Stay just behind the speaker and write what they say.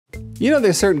You know,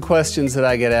 there's certain questions that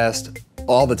I get asked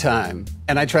all the time,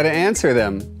 and I try to answer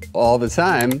them all the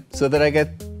time so that I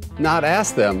get not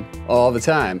asked them all the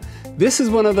time. This is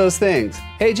one of those things.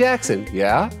 Hey Jackson,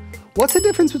 yeah? What's the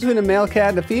difference between a male cat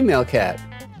and a female cat?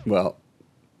 Well,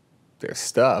 there's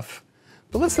stuff.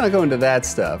 But let's not go into that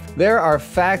stuff. There are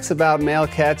facts about male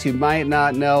cats you might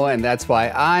not know, and that's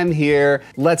why I'm here.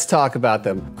 Let's talk about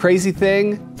them. Crazy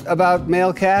thing about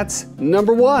male cats,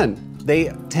 number one,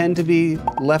 they tend to be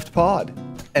left-pawed,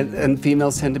 and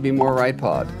females tend to be more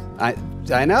right-pawed.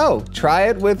 I know, try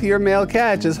it with your male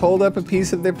cat. Just hold up a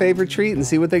piece of their favorite treat and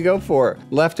see what they go for.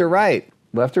 Left or right,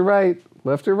 left or right,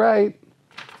 left or right.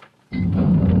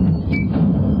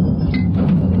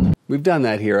 We've done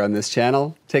that here on this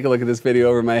channel. Take a look at this video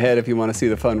over my head if you want to see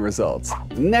the fun results.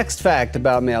 Next fact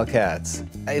about male cats.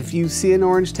 If you see an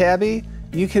orange tabby,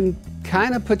 you can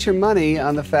kind of put your money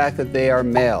on the fact that they are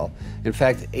male. In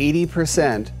fact,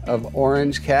 80% of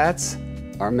orange cats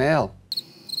are male.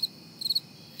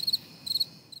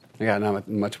 I got not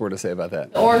much more to say about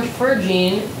that. The orange fur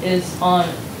gene is on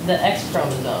the X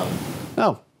chromosome.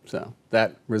 Oh, so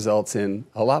that results in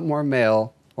a lot more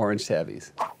male orange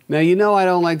tabbies. Now, you know I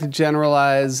don't like to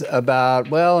generalize about,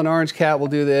 well, an orange cat will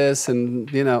do this and,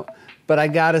 you know, but I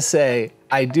gotta say,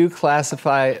 I do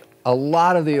classify a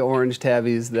lot of the orange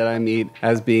tabbies that I meet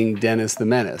as being Dennis the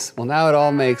Menace. Well, now it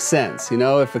all makes sense. You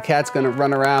know, if a cat's gonna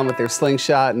run around with their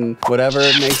slingshot and whatever,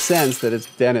 it makes sense that it's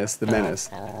Dennis the Menace.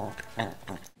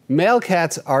 Male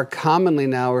cats are commonly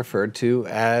now referred to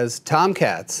as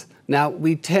tomcats. Now,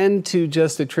 we tend to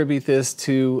just attribute this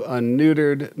to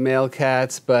unneutered male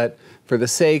cats, but for the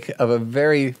sake of a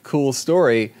very cool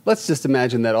story, let's just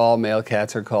imagine that all male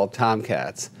cats are called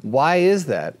tomcats. Why is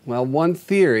that? Well, one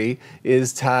theory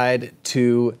is tied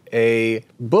to a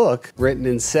book written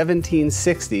in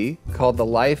 1760 called The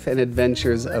Life and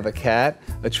Adventures of a Cat,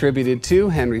 attributed to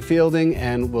Henry Fielding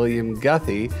and William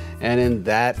Guthrie. And in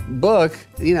that book,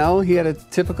 you know, he had a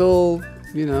typical,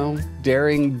 you know,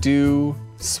 daring-do,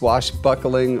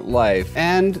 swashbuckling life.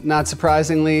 And not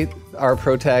surprisingly, our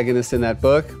protagonist in that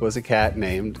book was a cat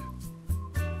named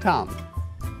Tom.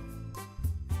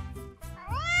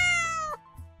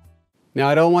 Now,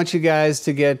 I don't want you guys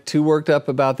to get too worked up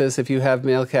about this if you have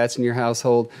male cats in your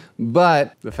household,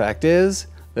 but the fact is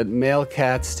that male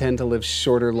cats tend to live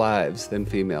shorter lives than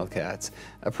female cats,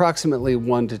 approximately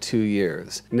 1 to 2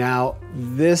 years. Now,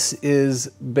 this is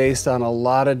based on a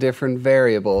lot of different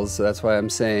variables, so that's why I'm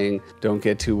saying don't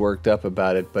get too worked up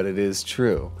about it, but it is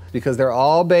true. Because they're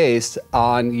all based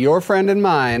on your friend and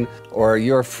mine, or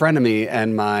your frenemy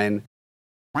and mine,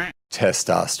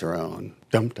 testosterone.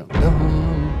 Dum dum dum.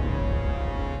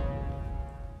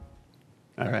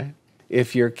 All right.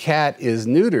 If your cat is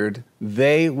neutered,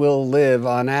 they will live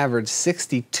on average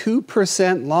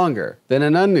 62% longer than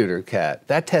an unneutered cat.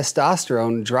 That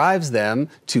testosterone drives them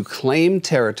to claim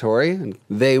territory, and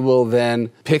they will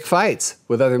then pick fights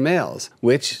with other males,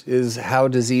 which is how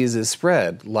disease is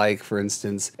spread, like, for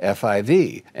instance,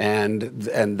 FIV, and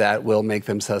that will make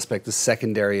them suspect of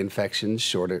secondary infections,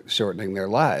 shortening their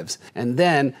lives. And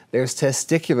then there's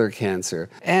testicular cancer,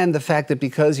 and the fact that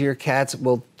because your cats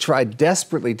will try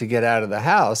desperately to get out of the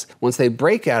house, once they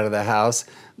break out of the house,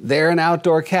 they're an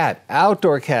outdoor cat.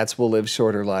 Outdoor cats will live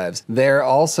shorter lives. They're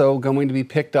also going to be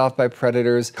picked off by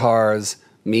predators, cars,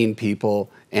 mean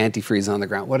people, antifreeze on the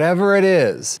ground, whatever it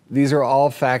is. These are all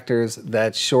factors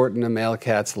that shorten a male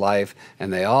cat's life,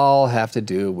 and they all have to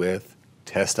do with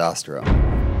testosterone.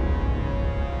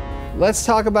 Let's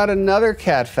talk about another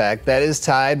cat fact that is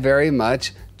tied very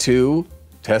much to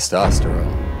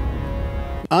testosterone.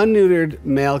 Unneutered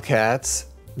male cats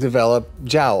develop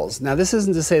jowls. Now, this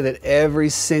isn't to say that every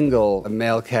single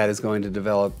male cat is going to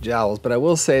develop jowls, but I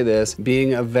will say this,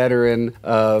 being a veteran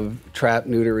of trap,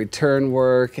 neuter, return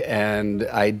work and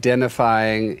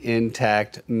identifying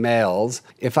intact males,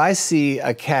 if I see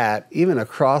a cat, even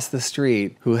across the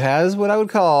street, who has what I would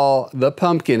call the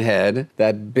pumpkin head,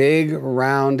 that big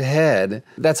round head,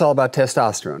 that's all about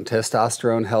testosterone.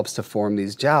 Testosterone helps to form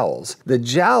these jowls. The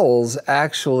jowls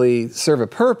actually serve a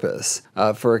purpose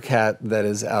for a cat that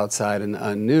is outside and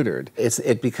unneutered.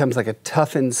 It becomes like a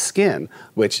toughened skin,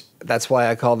 which that's why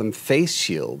I call them face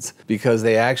shields, because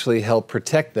they actually help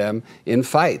protect them in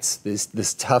fights,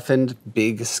 this toughened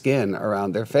big skin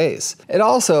around their face. It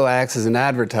also acts as an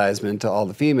advertisement to all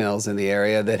the females in the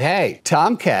area that, hey,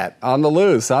 tomcat on the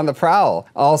loose, on the prowl,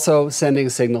 also sending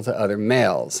a signal to other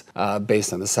males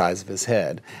based on the size of his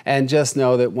head. And just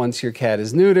know that once your cat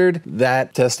is neutered,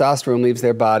 that testosterone leaves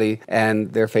their body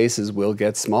and their faces will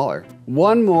get smaller.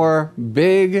 One more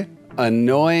big,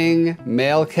 annoying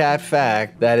male cat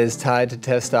fact that is tied to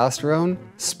testosterone: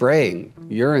 spraying,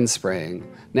 urine spraying.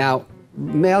 Now,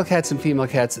 male cats and female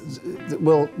cats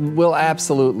will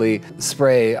absolutely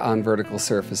spray on vertical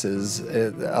surfaces.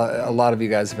 A lot of you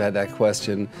guys have had that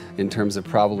question in terms of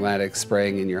problematic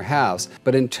spraying in your house.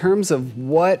 But in terms of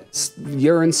what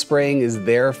urine spraying is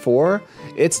there for,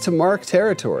 it's to mark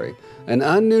territory. An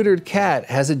unneutered cat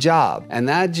has a job, and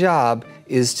that job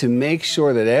is to make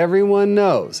sure that everyone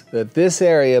knows that this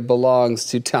area belongs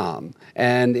to Tom.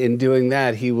 And in doing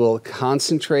that, he will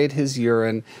concentrate his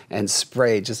urine and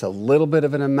spray just a little bit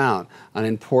of an amount on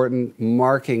important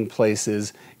marking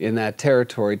places in that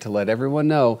territory to let everyone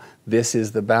know this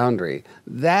is the boundary.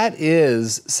 That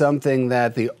is something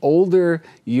that the older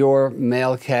your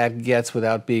male cat gets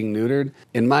without being neutered,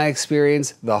 in my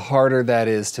experience, the harder that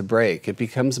is to break. It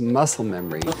becomes muscle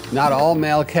memory. Not all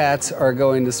male cats are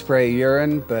going to spray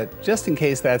urine, but just in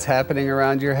case that's happening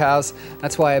around your house,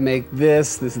 that's why I make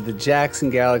this. This is the Jackson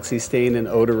Galaxy Stain and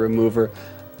Odor Remover.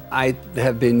 I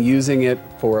have been using it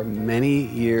for many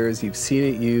years. You've seen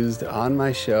it used on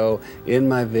my show, in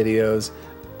my videos.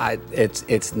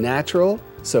 It's natural,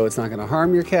 so it's not going to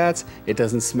harm your cats. It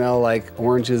doesn't smell like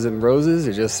oranges and roses.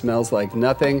 It just smells like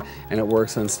nothing, and it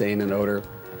works on stain and odor.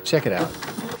 Check it out.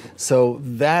 So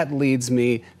that leads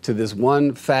me to this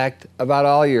one fact about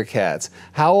all your cats.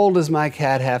 How old does my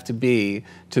cat have to be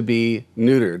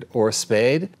neutered or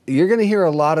spayed? You're going to hear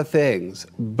a lot of things,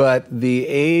 but the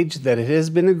age that it has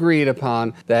been agreed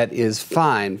upon that is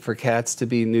fine for cats to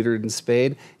be neutered and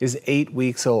spayed is 8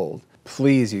 weeks old.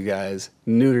 Please, you guys,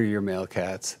 neuter your male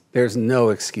cats. There's no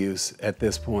excuse at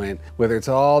this point. Whether it's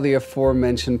all the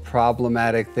aforementioned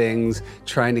problematic things,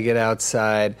 trying to get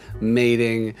outside,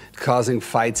 mating, causing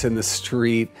fights in the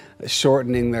street,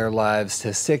 shortening their lives,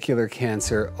 testicular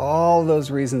cancer, all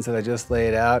those reasons that I just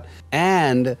laid out,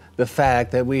 and the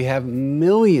fact that we have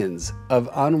millions of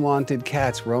unwanted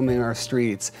cats roaming our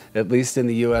streets, at least in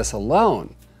the US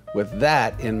alone. With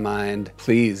that in mind,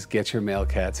 please get your male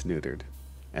cats neutered.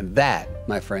 And that,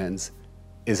 my friends,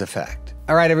 is a fact.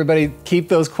 All right, everybody, keep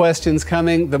those questions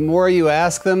coming. The more you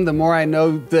ask them, the more I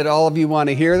know that all of you want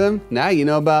to hear them. Now you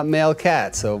know about male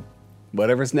cats, so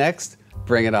whatever's next,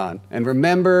 bring it on. And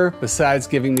remember, besides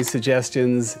giving me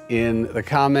suggestions in the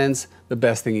comments, the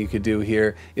best thing you could do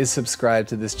here is subscribe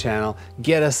to this channel.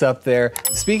 Get us up there.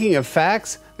 Speaking of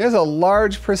facts, there's a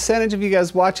large percentage of you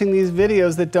guys watching these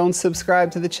videos that don't subscribe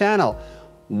to the channel.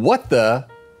 What the?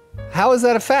 How is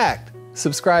that a fact?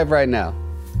 Subscribe right now.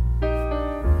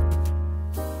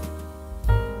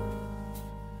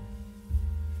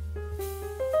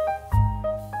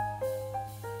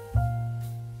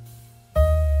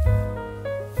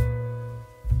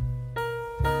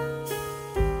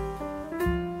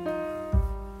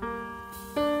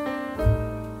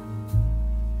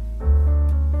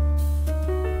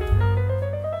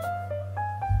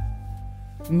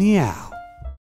 Meow.